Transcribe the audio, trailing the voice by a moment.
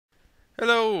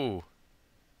Hello!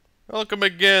 Welcome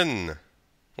again,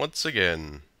 once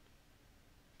again,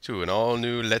 to an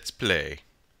all-new Let's Play.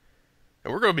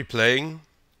 And we're going to be playing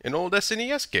an old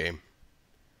SNES game.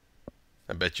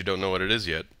 I bet you don't know what it is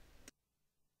yet.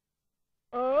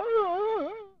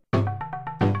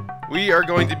 We are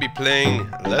going to be playing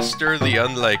Lester the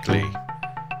Unlikely.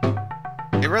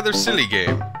 A rather silly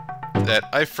game that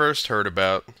I first heard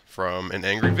about from an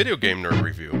Angry Video Game Nerd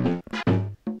review.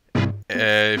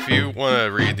 If you want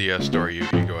to read the story, you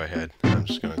go ahead. I'm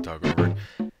just going to talk over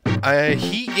it.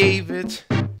 He gave it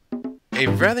a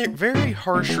very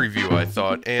harsh review, I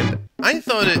thought, and I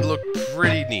thought it looked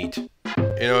pretty neat.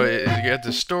 You know, you got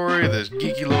the story, this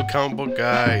geeky little comic book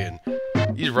guy,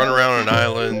 and he's running around on an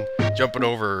island, jumping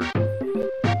over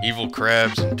evil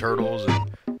crabs and turtles,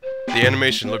 and the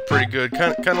animation looked pretty good,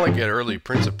 kind of like that early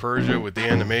Prince of Persia with the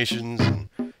animations and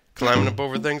climbing up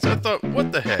over things. I thought,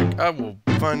 what the heck, I will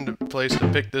find a place to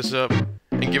pick this up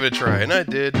and give it a try, and I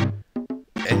did.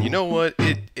 And you know what?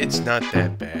 It's not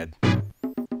that bad.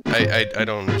 I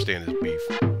don't understand his beef.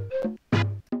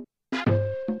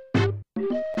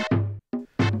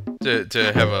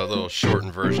 To have a little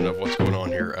shortened version of what's going on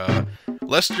here,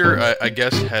 Lester, I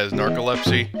guess, has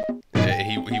narcolepsy.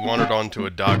 He wandered onto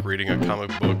a dock reading a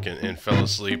comic book and fell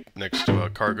asleep next to a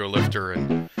cargo lifter,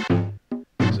 and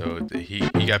so he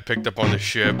got picked up on the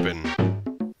ship, and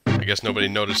I guess nobody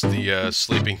noticed the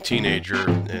sleeping teenager,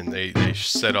 and they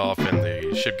set off, and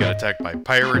the ship got attacked by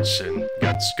pirates and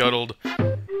got scuttled.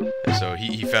 And so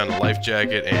he found a life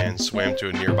jacket and swam to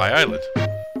a nearby island.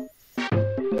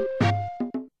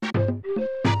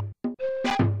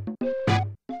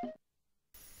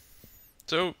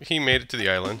 So he made it to the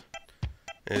island.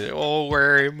 And, oh,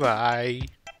 where am I?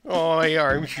 Oh, my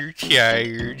arms are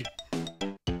tired.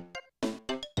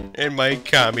 And my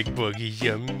comic book is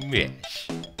a mess.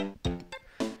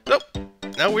 So,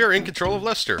 now we are in control of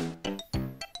Lester.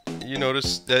 You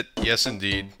notice that, yes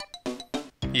indeed,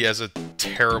 he has a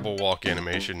terrible walk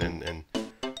animation, and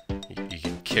he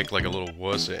can kick like a little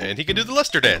wuss, and he can do the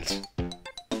Lester dance.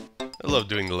 I love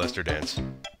doing the Lester dance.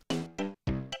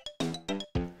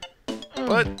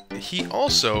 But he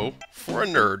also, for a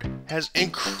nerd, has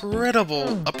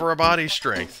incredible upper body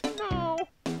strength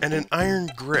and an iron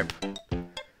grip.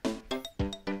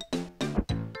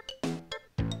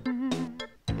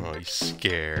 Oh, he's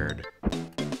scared.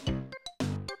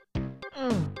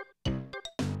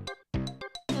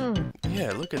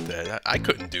 Yeah, look at that. I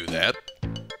couldn't do that.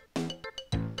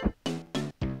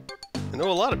 I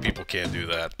know a lot of people can't do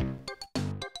that.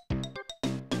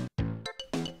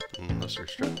 Unless they're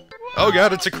strapped. Oh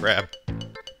god, it's a crab.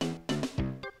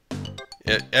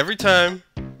 Yeah, every time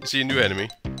you see a new enemy...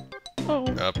 Oh,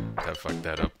 I fucked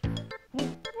that up.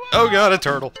 Oh god, a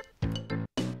turtle.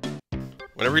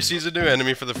 Whenever he sees a new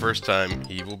enemy for the first time,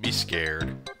 he will be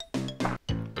scared.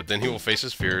 But then he will face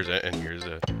his fears, and here's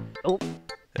a...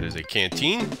 That is a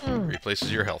canteen.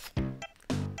 Replaces your health.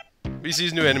 If he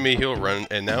sees a new enemy, he'll run,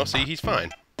 and now, see, he's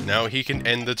fine. Now he can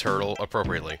end the turtle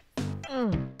appropriately.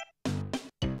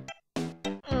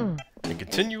 And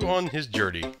continue on his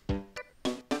journey.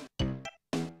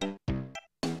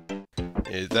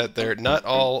 Is that there? Not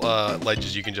all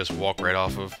ledges you can just walk right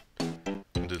off of.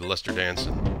 And do the Lester dance.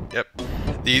 And, yep.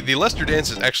 The Lester dance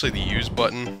is actually the use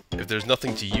button. If there's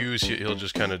nothing to use, he'll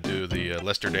just kind of do the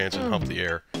Lester dance and hump the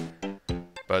air.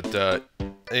 But,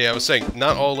 yeah, I was saying,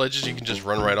 not all ledges you can just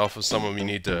run right off of. Some of them you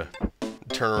need to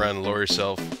turn around and lower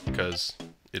yourself, because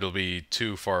it'll be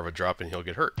too far of a drop and he'll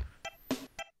get hurt.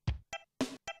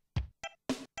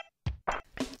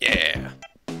 Yeah!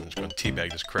 I'm just going to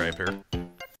teabag this crab here.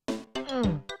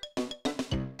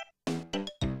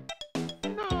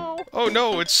 No. Oh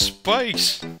no, it's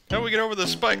spikes! How do we get over the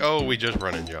spike? Oh, we just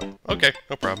run and jump. Okay,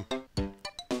 no problem.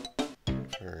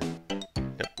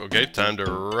 Yep, okay, time to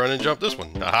run and jump this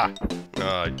one. Aha! Oh,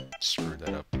 I screwed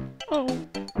that up. Oh.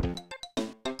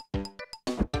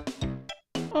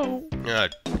 Oh.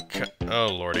 Oh,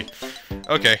 lordy.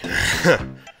 Okay.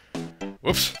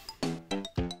 Whoops.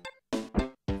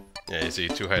 Yeah, you see,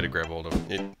 too high to grab hold of.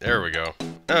 There we go.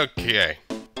 Okay.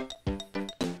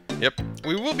 Yep,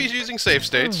 we will be using save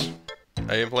states.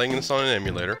 I am playing this on an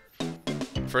emulator.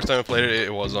 First time I played it,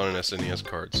 it was on an SNES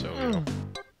card, so, you know,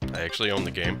 I actually own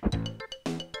the game.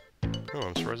 Oh,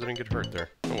 I'm surprised I didn't get hurt there.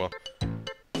 Oh well.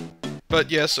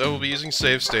 But yes, I will be using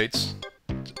save states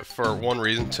for one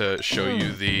reason, to show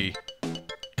you the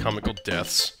comical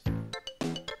deaths.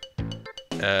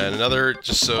 And another,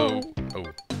 just so... Oh.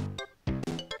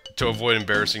 To avoid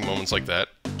embarrassing moments like that.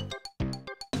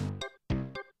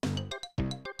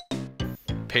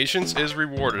 Patience is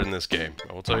rewarded in this game,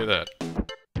 I will tell you that.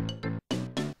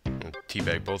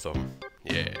 Teabag both of them.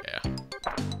 Yeah.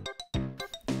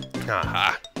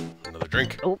 Aha! Another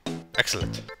drink. Oh.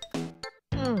 Excellent.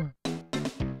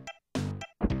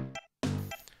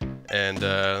 And,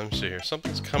 let me see here.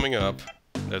 Something's coming up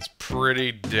that's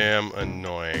pretty damn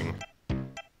annoying. Let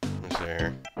me see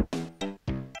here.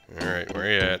 Alright, where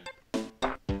are you at?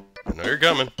 I know you're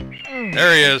coming.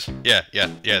 There he is! Yeah,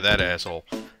 that asshole.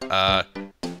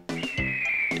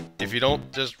 If you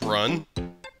don't just run,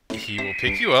 he will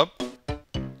pick you up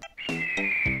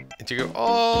and to go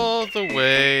all the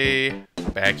way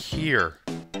back here.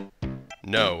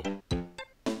 No.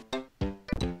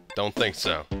 Don't think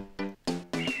so.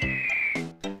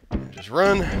 Just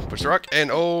run, push the rock, and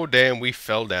oh damn, we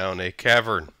fell down a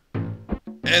cavern.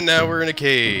 And now we're in a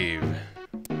cave.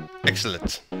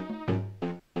 Excellent.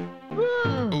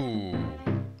 Ooh,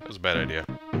 that was a bad idea.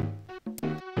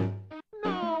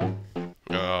 No.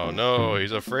 Oh no,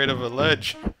 he's afraid of a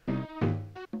ledge.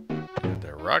 Got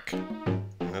that rock.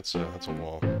 That's a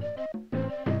wall.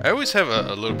 I always have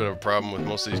a little bit of a problem with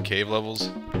most of these cave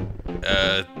levels.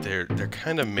 They're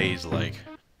kind of maze-like.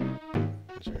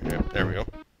 Yep, there we go.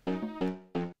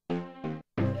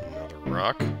 Another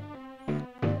rock.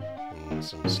 And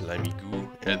some slimy goo.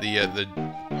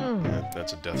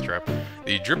 That's a death trap.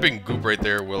 The dripping goop right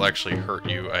there will actually hurt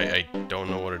you. I don't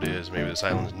know what it is. Maybe this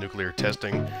island's nuclear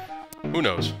testing. Who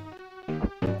knows?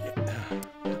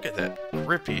 Look at that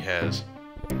grip he has.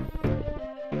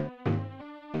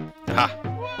 Aha!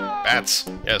 Bats!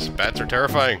 Yes, bats are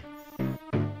terrifying.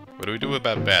 What do we do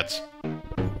about bats?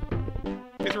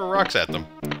 We throw rocks at them,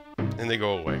 and they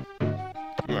go away.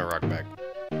 Give me my rock back.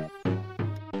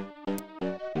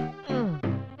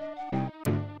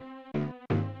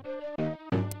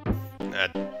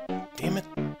 Damn it.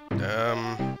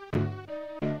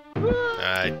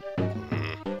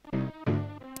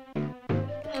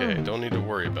 Okay, don't need to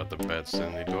worry about the bats,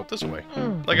 then they go up this way.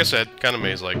 Like I said, kind of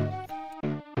maze-like.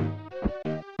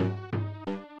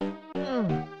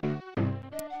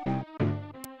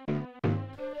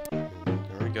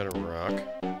 Already got a rock.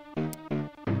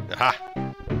 Aha!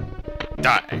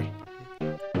 Die!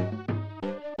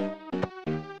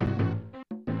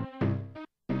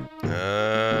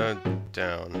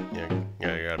 Down.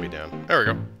 Yeah, you gotta be down. There we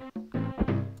go.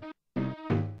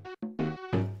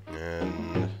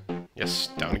 And yes,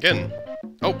 down again.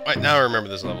 Oh, now I remember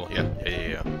this level.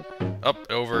 Yeah. Up,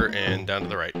 over, and down to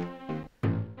the right.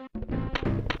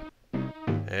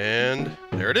 And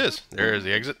there it is. There is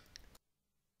the exit.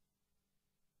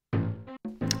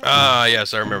 Ah,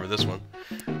 yes, I remember this one.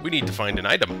 We need to find an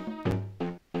item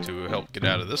to help get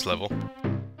out of this level.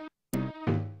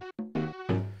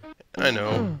 I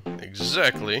know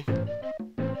exactly.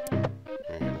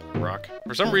 Another rock.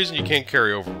 For some reason, you can't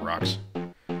carry over rocks.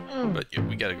 But yeah,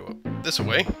 we gotta go up this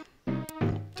way.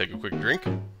 Take a quick drink.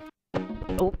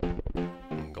 Oh.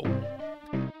 And gulp.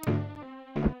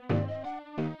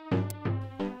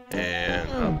 And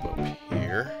hop up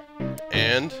here.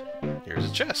 And here's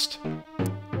a chest.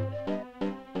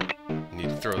 Need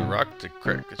to throw the rock to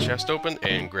crack the chest open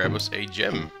and grab us a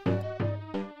gem.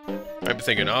 I'd be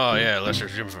thinking, oh yeah,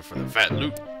 Lester's gym for the fat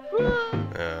loot.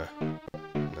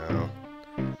 No.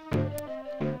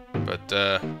 But,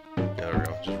 yeah, there we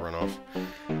go, just run off.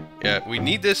 Yeah, we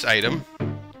need this item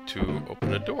to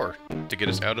open a door to get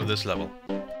us out of this level.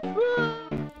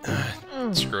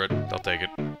 Screw it, I'll take it.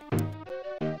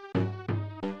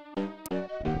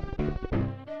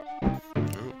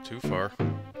 Oh, too far.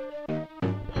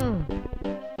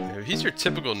 If he's your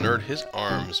typical nerd, his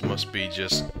arms must be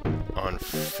just on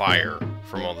fire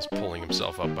from all this pulling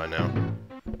himself up by now.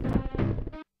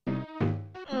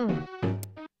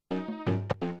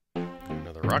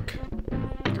 Another rock.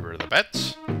 Get rid of the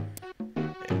bats.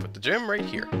 And put the gem right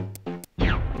here.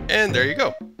 And there you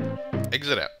go.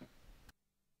 Exit out.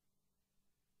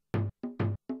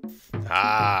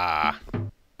 Ah!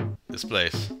 This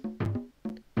place.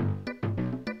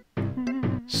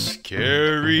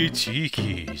 Scary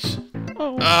tiki's.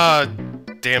 Oh. Ah,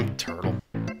 damn turtle.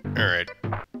 Alright.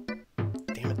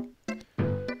 Damn it.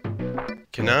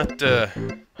 Cannot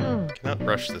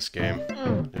rush this game.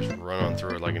 Just run on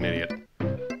through it like an idiot.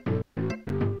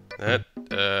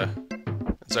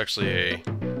 That's actually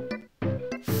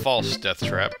a false death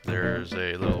trap. There's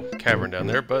a little cavern down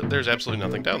there, but there's absolutely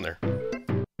nothing down there.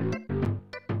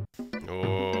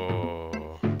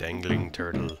 Oh, dangling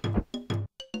turtle.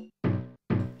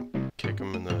 Kick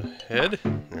him in the head.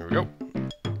 There we go.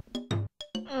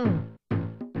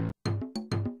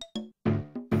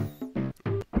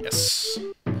 Yes.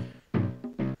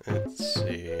 Let's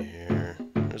see here.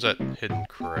 There's that hidden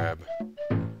crab.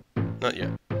 Not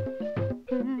yet.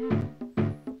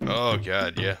 Oh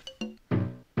god, yeah.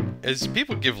 As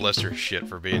people give Lester shit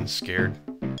for being scared.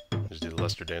 Just do the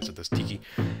Lester dance at this tiki.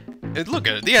 And look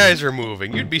at it, the eyes are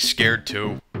moving. You'd be scared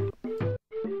too.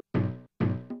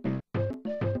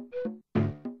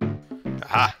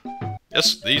 Aha!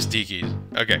 Yes, these tikis.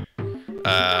 Okay.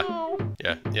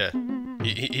 Yeah.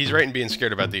 He's right in being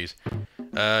scared about these.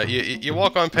 You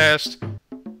walk on past,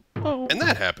 and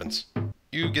that happens.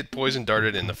 You get poison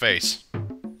darted in the face.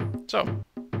 So,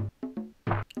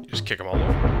 you just kick them all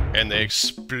over, and they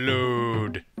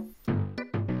explode.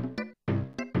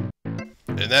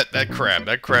 And that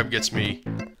crab gets me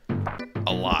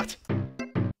a lot.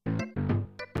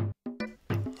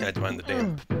 I had to find the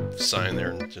damn sign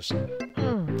there, and it just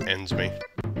ends me.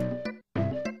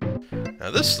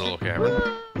 Now this little cavern,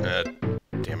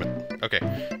 damn it. Okay,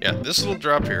 yeah, this little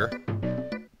drop here,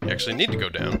 you actually need to go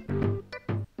down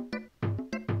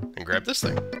and grab this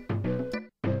thing.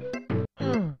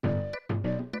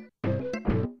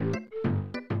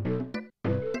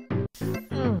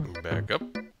 Back up.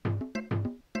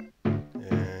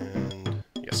 And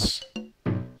yes.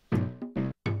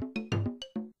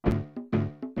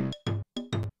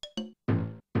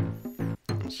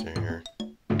 Let's see here.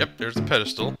 Yep, there's the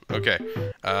pedestal. Okay.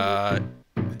 The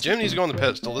gem needs to go on the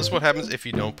pedestal. This is what happens if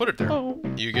you don't put it there.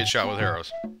 You get shot with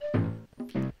arrows.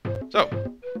 So,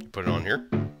 you put it on here.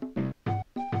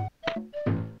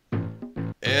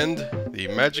 And the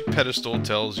magic pedestal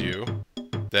tells you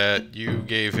that you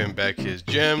gave him back his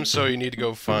gem, so you need to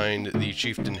go find the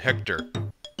chieftain Hector.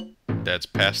 That's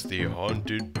past the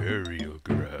haunted burial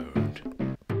ground.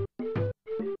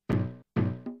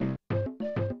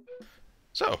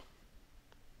 So,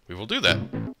 we will do that.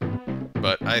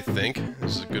 But I think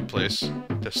this is a good place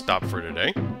to stop for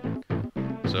today.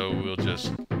 So we'll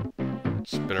just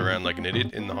spin around like an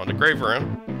idiot in the haunted graveyard.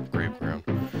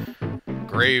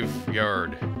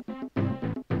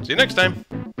 See you next time!